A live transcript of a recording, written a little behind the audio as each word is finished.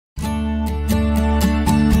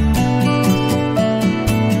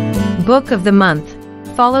Book of the Month.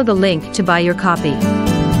 Follow the link to buy your copy.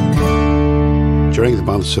 During the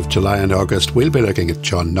months of July and August, we'll be looking at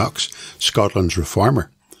John Knox, Scotland's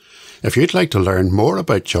reformer. If you'd like to learn more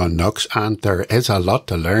about John Knox, and there is a lot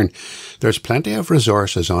to learn, there's plenty of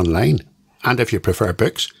resources online. And if you prefer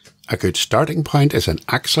books, a good starting point is an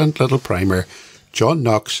excellent little primer, John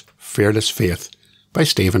Knox, Fearless Faith, by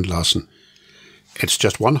Stephen Lawson. It's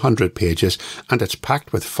just 100 pages and it's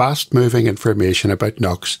packed with fast-moving information about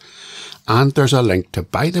Knox. And there's a link to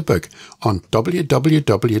buy the book on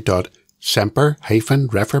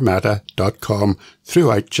www.semper-reformata.com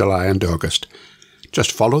throughout July and August.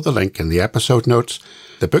 Just follow the link in the episode notes.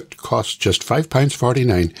 The book costs just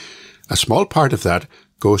 £5.49. A small part of that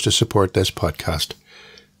goes to support this podcast.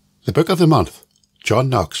 The Book of the Month, John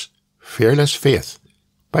Knox, Fearless Faith,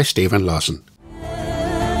 by Stephen Lawson.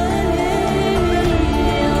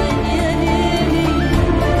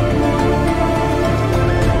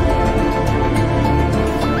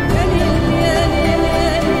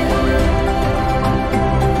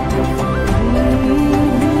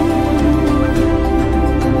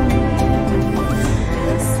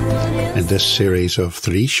 In this series of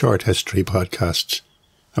 3 short history podcasts,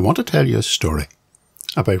 I want to tell you a story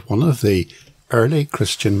about one of the early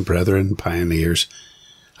Christian Brethren pioneers,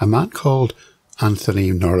 a man called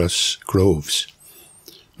Anthony Norris Groves.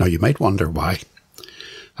 Now you might wonder why.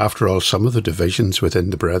 After all, some of the divisions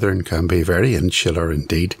within the Brethren can be very insular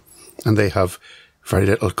indeed, and they have very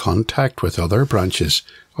little contact with other branches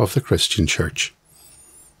of the Christian Church.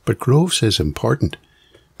 But Groves is important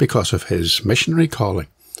because of his missionary calling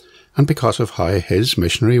and because of how his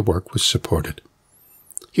missionary work was supported.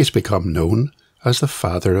 He's become known as the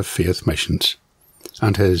father of faith missions,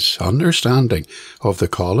 and his understanding of the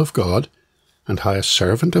call of God and how a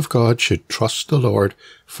servant of God should trust the Lord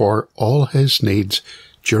for all his needs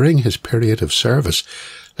during his period of service,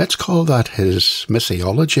 let's call that his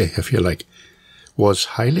missiology, if you like,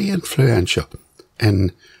 was highly influential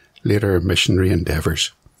in later missionary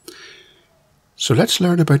endeavours. So let's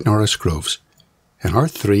learn about Norris Groves. In our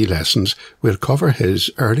 3 lessons, we'll cover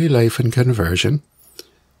his early life and conversion.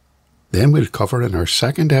 Then we'll cover in our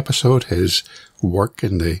 2nd episode his work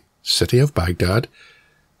in the city of Baghdad.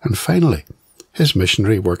 And finally, his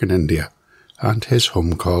missionary work in India and his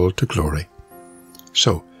home call to glory.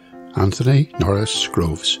 So, Anthony Norris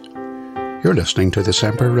Groves. You're listening to the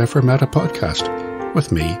Semper Reformata podcast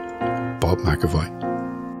with me, Bob McAvoy.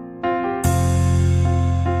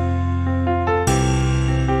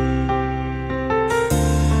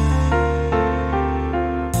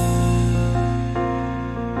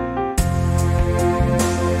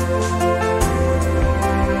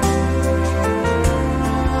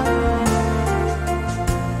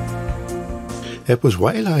 It was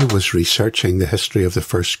while I was researching the history of the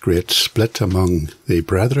first great split among the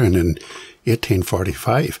Brethren in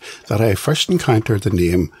 1845 that I first encountered the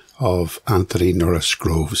name of Anthony Norris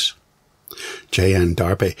Groves. J.N.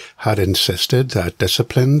 Darby had insisted that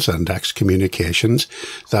disciplines and excommunications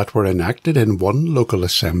that were enacted in one local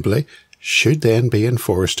assembly should then be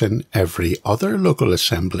enforced in every other local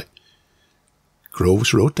assembly.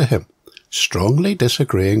 Groves wrote to him, strongly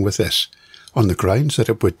disagreeing with this, on the grounds that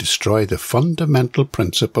it would destroy the fundamental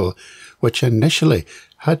principle which initially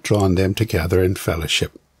had drawn them together in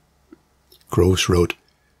fellowship. Groves wrote,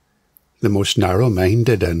 "The most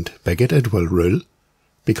narrow-minded and bigoted will rule,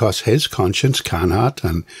 because his conscience cannot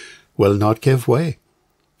and will not give way,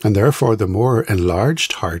 and therefore the more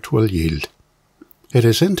enlarged heart will yield. It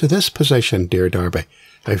is into this position, dear Darby,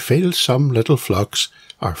 I feel some little flocks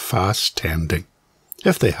are fast tending,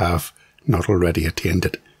 if they have not already attained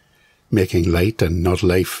it, making light and not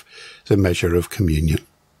life the measure of communion."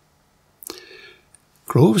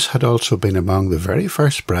 Groves had also been among the very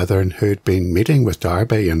first brethren who had been meeting with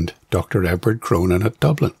Darby and Dr. Edward Cronin at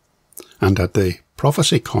Dublin, and at the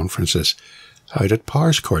prophecy conferences out at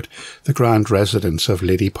Powerscourt, the grand residence of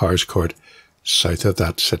Lady Powerscourt, south of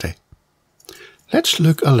that city. Let's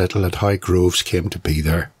look a little at how Groves came to be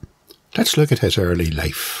there. Let's look at his early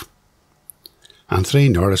life. Anthony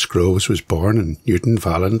Norris Groves was born in Newton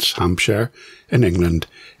Valence, Hampshire, in England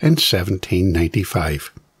in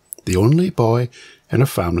 1795, the only boy in a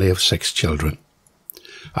family of 6 children.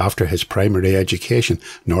 After his primary education,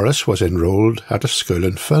 Norris was enrolled at a school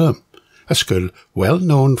in Fulham, a school well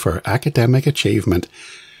known for academic achievement,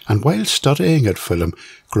 and while studying at Fulham,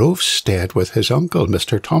 Groves stayed with his uncle,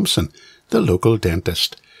 Mr. Thompson, the local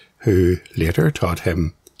dentist, who later taught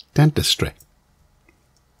him dentistry.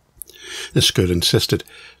 The school insisted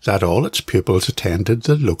that all its pupils attended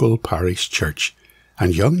the local parish church,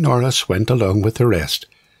 and young Norris went along with the rest,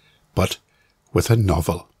 but with a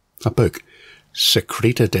novel, a book,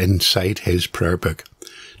 secreted inside his prayer book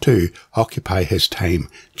to occupy his time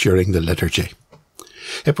during the liturgy.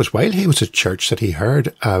 It was while he was at church that he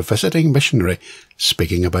heard a visiting missionary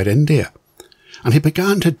speaking about India, and he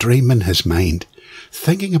began to dream in his mind,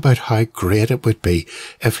 thinking about how great it would be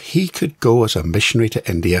if he could go as a missionary to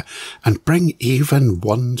India and bring even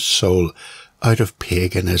one soul out of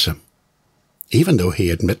paganism, even though he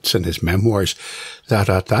admits in his memoirs that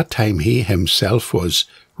at that time he himself was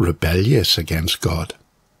rebellious against God.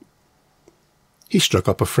 He struck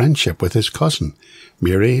up a friendship with his cousin,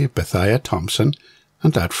 Mary Bethia Thompson,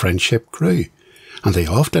 and that friendship grew, and they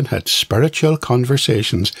often had spiritual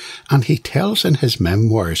conversations, and he tells in his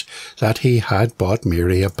memoirs that he had bought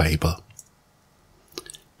Mary a Bible.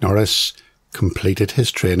 Norris completed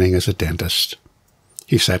his training as a dentist.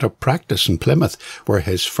 He set up practice in Plymouth, where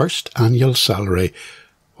his first annual salary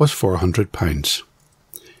was £400.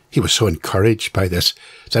 He was so encouraged by this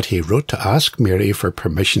that he wrote to ask Mary for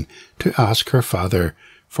permission to ask her father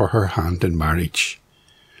for her hand in marriage.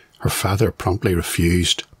 Her father promptly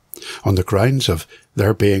refused, on the grounds of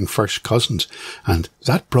their being first cousins, and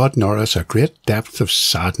that brought Norris a great depth of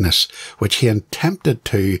sadness, which he attempted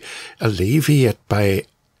to alleviate by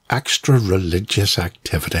extra religious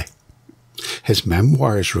activity. His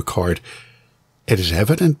memoirs record, "It is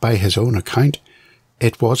evident by his own account,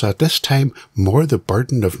 it was at this time more the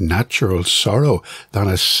burden of natural sorrow than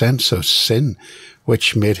a sense of sin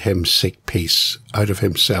which made him seek peace out of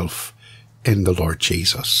himself in the Lord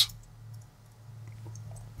Jesus."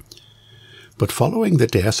 But following the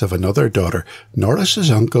death of another daughter,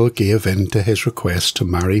 Norris's uncle gave in to his request to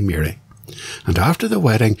marry Mary, and after the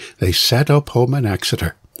wedding they set up home in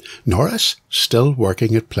Exeter, Norris still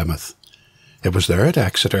working at Plymouth. It was there at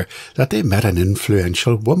Exeter that they met an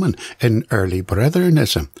influential woman in early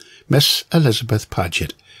Brethren-ism, Miss Elizabeth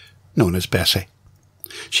Paget, known as Bessie.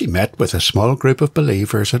 She met with a small group of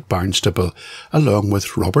believers at Barnstaple, along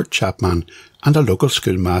with Robert Chapman and a local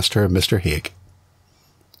schoolmaster, Mr. Haig.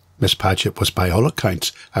 Miss Paget was by all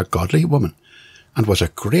accounts a godly woman, and was a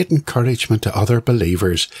great encouragement to other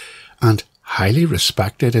believers, and highly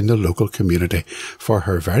respected in the local community for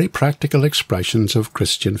her very practical expressions of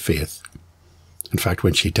Christian faith. In fact,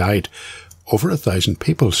 when she died, over 1,000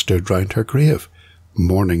 people stood round her grave,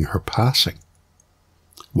 mourning her passing.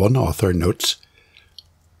 One author notes,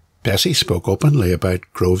 Bessie spoke openly about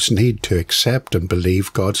Groves' need to accept and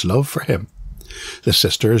believe God's love for him. The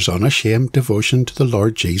sister's unashamed devotion to the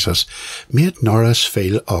Lord Jesus made Norris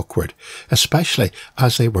feel awkward, especially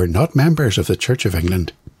as they were not members of the Church of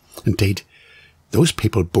England. Indeed, those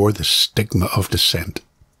people bore the stigma of dissent.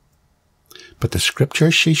 But the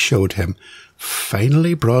scriptures she showed him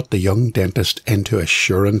finally brought the young dentist into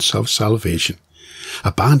assurance of salvation.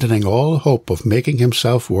 Abandoning all hope of making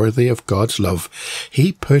himself worthy of God's love,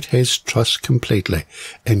 he put his trust completely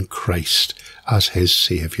in Christ as his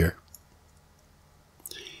Saviour.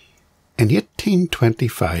 In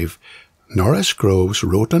 1825, Norris Groves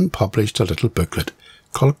wrote and published a little booklet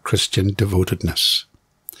called Christian Devotedness.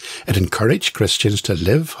 It encouraged Christians to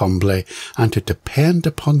live humbly and to depend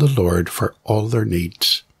upon the Lord for all their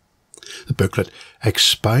needs. The booklet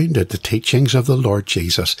expounded the teachings of the Lord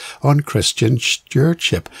Jesus on Christian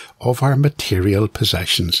stewardship of our material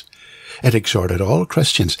possessions. It exhorted all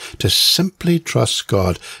Christians to simply trust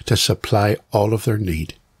God to supply all of their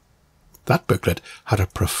need. That booklet had a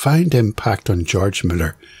profound impact on George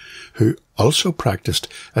Muller, who also practiced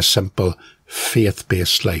a simple,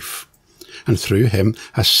 faith-based life, and through him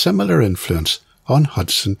a similar influence on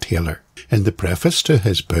Hudson Taylor. In the preface to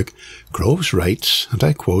his book, Groves writes, and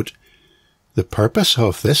I quote, "The purpose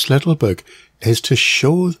of this little book is to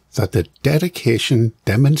show that the dedication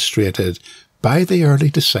demonstrated by the early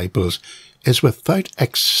disciples is without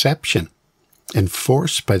exception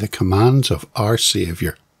enforced by the commands of our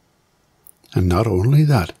Saviour. And not only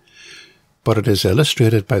that, but it is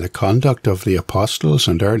illustrated by the conduct of the apostles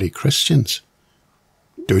and early Christians.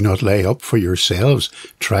 Do not lay up for yourselves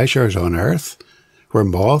treasures on earth, where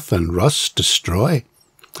moth and rust destroy,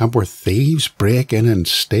 and where thieves break in and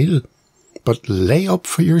steal, but lay up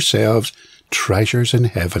for yourselves treasures in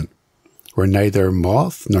heaven, where neither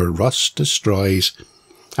moth nor rust destroys,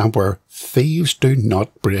 and where thieves do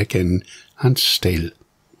not break in and steal.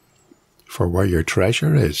 For where your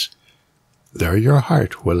treasure is, there your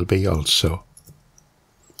heart will be also."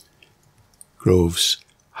 Groves,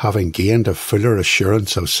 having gained a fuller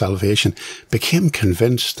assurance of salvation, became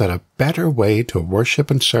convinced that a better way to worship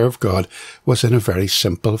and serve God was in a very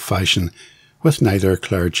simple fashion, with neither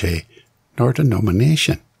clergy nor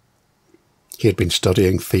denomination. He had been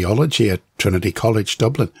studying theology at Trinity College,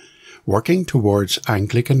 Dublin, working towards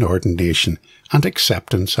Anglican ordination and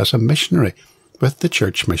acceptance as a missionary with the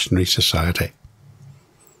Church Missionary Society.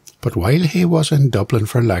 But while he was in Dublin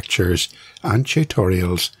for lectures and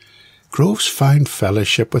tutorials, Groves found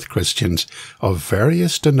fellowship with Christians of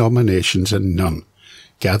various denominations in Nunn,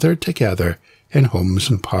 gathered together in homes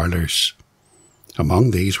and parlours.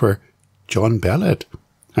 Among these were John Bellett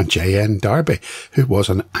and J.N. Darby, who was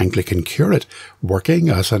an Anglican curate working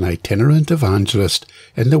as an itinerant evangelist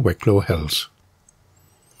in the Wicklow Hills.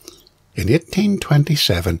 In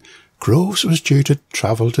 1827, Groves was due to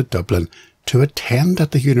travel to Dublin to attend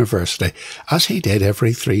at the university, as he did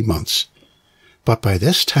every 3 months. But by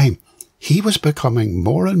this time, he was becoming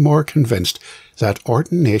more and more convinced that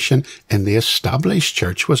ordination in the established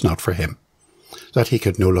church was not for him, that he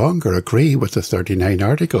could no longer agree with the 39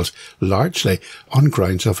 Articles, largely on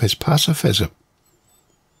grounds of his pacifism.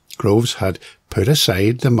 Groves had put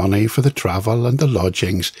aside the money for the travel and the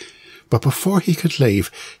lodgings, but before he could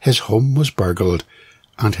leave, his home was burgled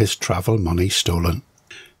and his travel money stolen.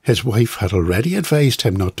 His wife had already advised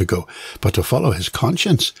him not to go, but to follow his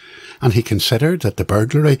conscience, and he considered that the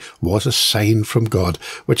burglary was a sign from God,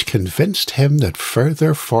 which convinced him that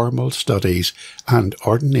further formal studies and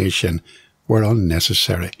ordination were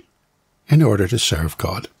unnecessary in order to serve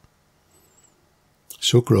God.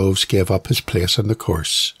 So Groves gave up his place in the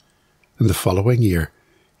course, and the following year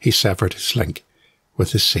he severed his link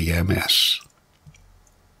with the CMS.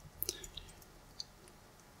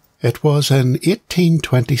 It was in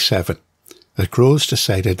 1827 that Groves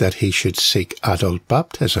decided that he should seek adult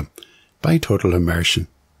baptism by total immersion.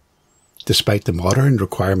 Despite the modern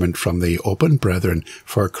requirement from the Open Brethren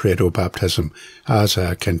for credo baptism as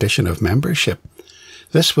a condition of membership,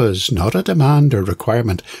 this was not a demand or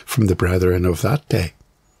requirement from the brethren of that day.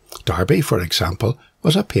 Darby, for example,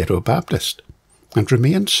 was a Paedo Baptist, and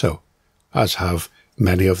remained so, as have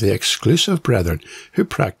many of the exclusive brethren who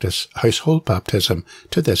practice household baptism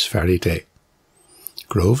to this very day.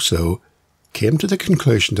 Groves, though, came to the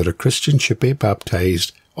conclusion that a Christian should be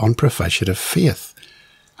baptised on profession of faith,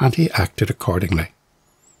 and he acted accordingly.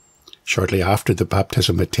 Shortly after the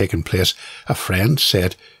baptism had taken place, a friend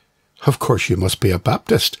said, "Of course you must be a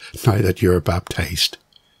Baptist now that you are baptised."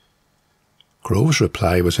 Groves'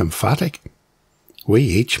 reply was emphatic. "We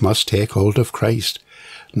each must take hold of Christ,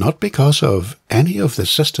 not because of any of the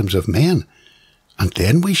systems of men, and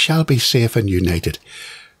then we shall be safe and united.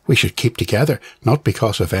 We should keep together, not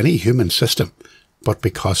because of any human system, but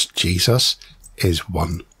because Jesus is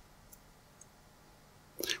one."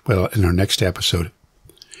 Well, in our next episode,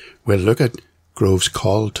 we'll look at Groves'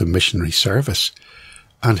 call to missionary service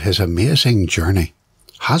and his amazing journey,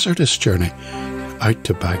 hazardous journey, out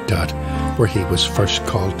to Baghdad, where he was first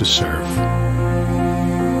called to serve.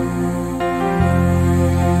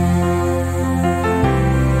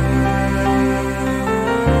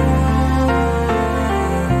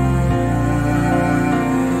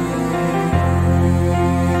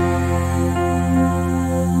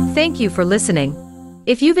 Thank you for listening.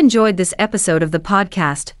 If you've enjoyed this episode of the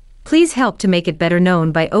podcast, please help to make it better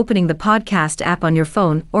known by opening the podcast app on your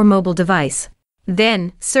phone or mobile device.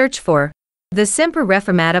 Then, search for the Semper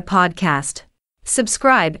Reformata podcast.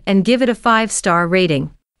 Subscribe and give it a 5-star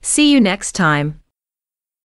rating. See you next time.